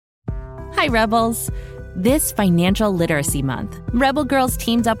Hi, Rebels. This Financial Literacy Month, Rebel Girls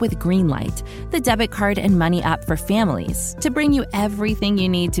teamed up with Greenlight, the debit card and money app for families, to bring you everything you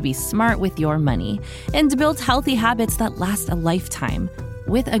need to be smart with your money and to build healthy habits that last a lifetime.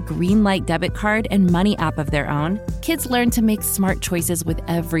 With a Greenlight debit card and money app of their own, kids learn to make smart choices with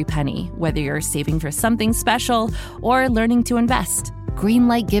every penny, whether you're saving for something special or learning to invest.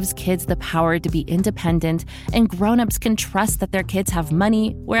 Greenlight gives kids the power to be independent, and grown-ups can trust that their kids have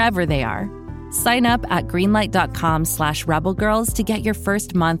money wherever they are. Sign up at greenlight.com/rebelgirls to get your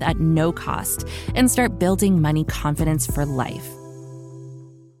first month at no cost and start building money confidence for life.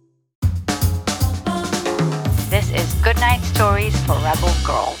 This is Goodnight Stories for Rebel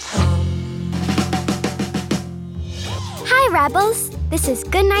Girls. Hi, Rebels. This is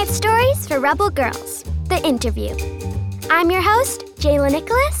Goodnight Stories for Rebel Girls, the interview. I'm your host, Jayla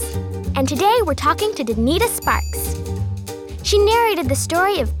Nicholas, and today we're talking to Donita Sparks. She narrated the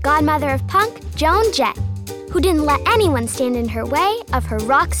story of godmother of punk, Joan Jett, who didn't let anyone stand in her way of her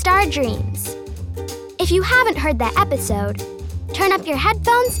rock star dreams. If you haven't heard that episode, turn up your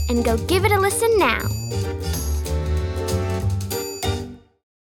headphones and go give it a listen now.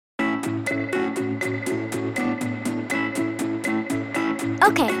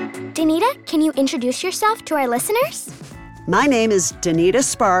 Okay, Donita, can you introduce yourself to our listeners? My name is Donita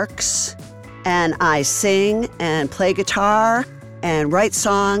Sparks, and I sing and play guitar and write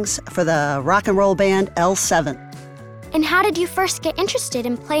songs for the rock and roll band L7. And how did you first get interested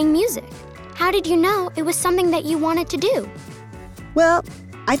in playing music? How did you know it was something that you wanted to do? Well,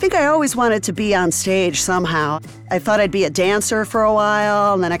 I think I always wanted to be on stage somehow. I thought I'd be a dancer for a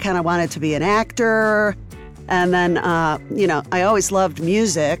while, and then I kind of wanted to be an actor. And then, I always loved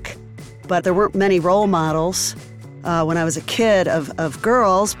music, but there weren't many role models when I was a kid of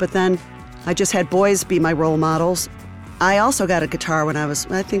girls, but then I just had boys be my role models. I also got a guitar when I was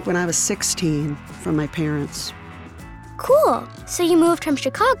 16 from my parents. Cool. So you moved from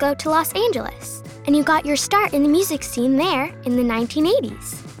Chicago to Los Angeles, and you got your start in the music scene there in the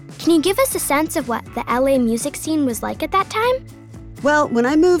 1980s. Can you give us a sense of what the LA music scene was like at that time? Well, when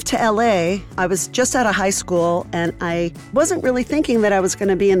I moved to LA, I was just out of high school, and I wasn't really thinking that I was going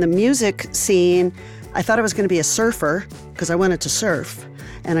to be in the music scene. I thought I was going to be a surfer because I wanted to surf.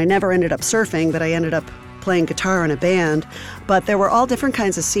 And I never ended up surfing, but I ended up playing guitar in a band. But there were all different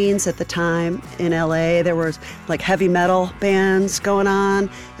kinds of scenes at the time in LA. There was like heavy metal bands going on,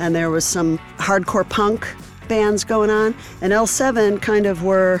 and there was some hardcore punk bands going on. And L7 kind of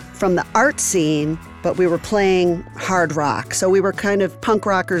were from the art scene, but we were playing hard rock. So we were kind of punk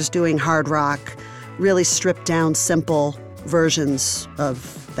rockers doing hard rock, really stripped down, simple versions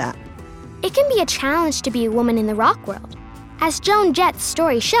of that. It can be a challenge to be a woman in the rock world, as Joan Jett's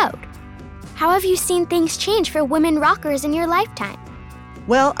story showed. How have you seen things change for women rockers in your lifetime?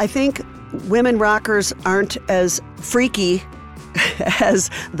 Well, I think women rockers aren't as freaky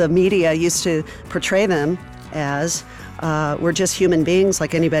as the media used to portray them as. We're just human beings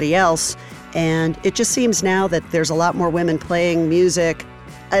like anybody else. And it just seems now that there's a lot more women playing music.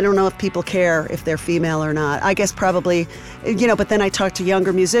 I don't know if people care if they're female or not. I guess probably, but then I talk to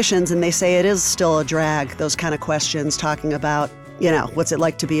younger musicians and they say it is still a drag, those kind of questions, talking about, what's it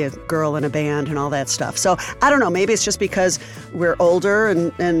like to be a girl in a band and all that stuff. So I don't know, maybe it's just because we're older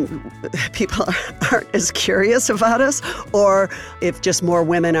and people aren't as curious about us, or if just more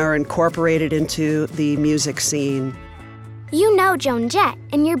women are incorporated into the music scene. You know Joan Jett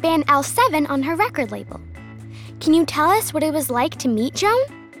and your band L7 on her record label. Can you tell us what it was like to meet Joan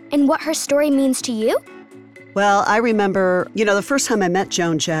and what her story means to you? Well, I remember, the first time I met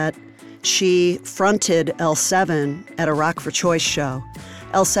Joan Jett, she fronted L7 at a Rock for Choice show.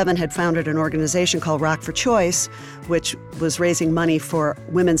 L7 had founded an organization called Rock for Choice, which was raising money for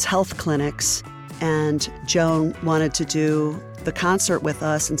women's health clinics, and Joan wanted to do the concert with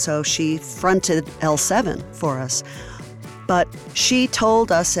us, and so she fronted L7 for us. But she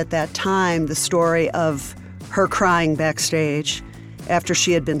told us at that time the story of her crying backstage after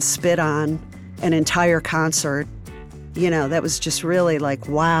she had been spit on an entire concert. That was just really like,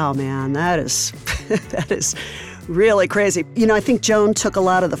 wow, man, that is that is really crazy. I think Joan took a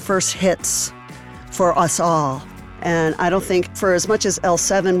lot of the first hits for us all. And I don't think, for as much as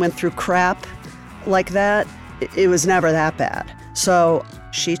L7 went through crap like that, it was never that bad. So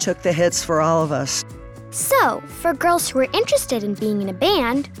she took the hits for all of us. So, for girls who are interested in being in a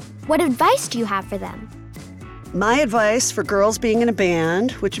band, what advice do you have for them? My advice for girls being in a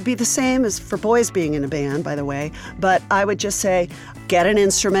band, which would be the same as for boys being in a band, by the way, but I would just say, get an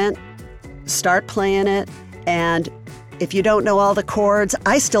instrument, start playing it, and if you don't know all the chords,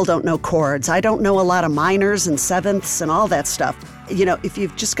 I still don't know chords. I don't know a lot of minors and sevenths and all that stuff. if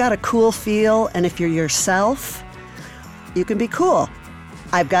you've just got a cool feel and if you're yourself, you can be cool.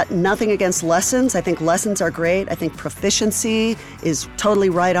 I've got nothing against lessons. I think lessons are great. I think proficiency is totally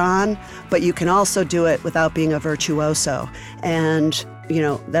right on, but you can also do it without being a virtuoso. And,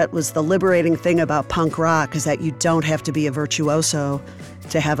 that was the liberating thing about punk rock, is that you don't have to be a virtuoso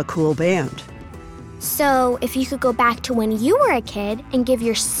to have a cool band. So, if you could go back to when you were a kid and give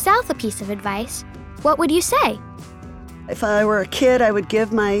yourself a piece of advice, what would you say? If I were a kid, I would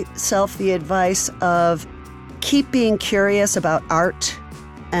give myself the advice of keep being curious about art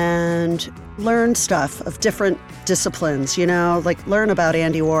and learn stuff of different disciplines, like learn about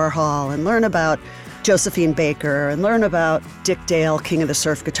Andy Warhol and learn about Josephine Baker and learn about Dick Dale, King of the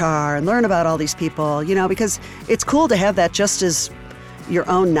Surf Guitar, and learn about all these people, because it's cool to have that just as your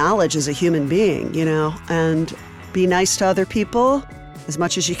own knowledge as a human being, and be nice to other people as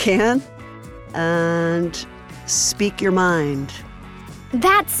much as you can and speak your mind.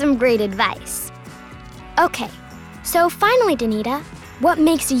 That's some great advice. Okay, so finally, Donita, what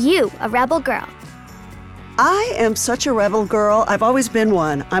makes you a rebel girl? I am such a rebel girl. I've always been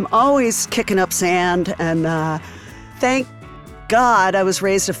one. I'm always kicking up sand, and thank God I was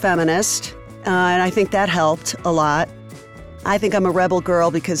raised a feminist, and I think that helped a lot. I think I'm a rebel girl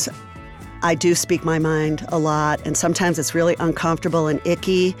because I do speak my mind a lot, and sometimes it's really uncomfortable and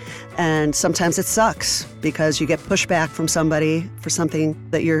icky, and sometimes it sucks because you get pushback from somebody for something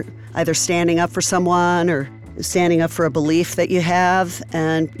that you're either standing up for someone or standing up for a belief that you have,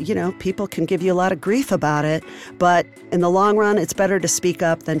 and, people can give you a lot of grief about it, but in the long run, it's better to speak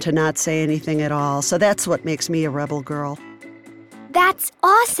up than to not say anything at all. So that's what makes me a rebel girl. That's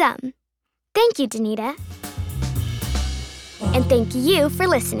awesome. Thank you, Donita. And thank you for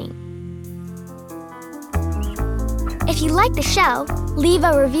listening. If you like the show, leave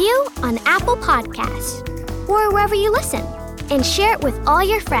a review on Apple Podcasts or wherever you listen, and share it with all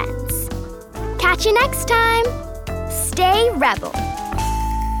your friends. Catch you next time. Stay rebel.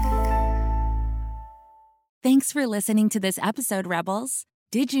 Thanks for listening to this episode, Rebels.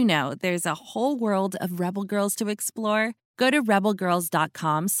 Did you know there's a whole world of Rebel Girls to explore? Go to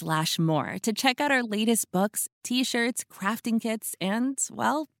rebelgirls.com/more to check out our latest books, t-shirts, crafting kits, and,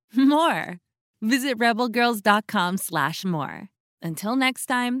 more. Visit rebelgirls.com/more. Until next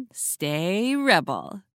time, stay rebel.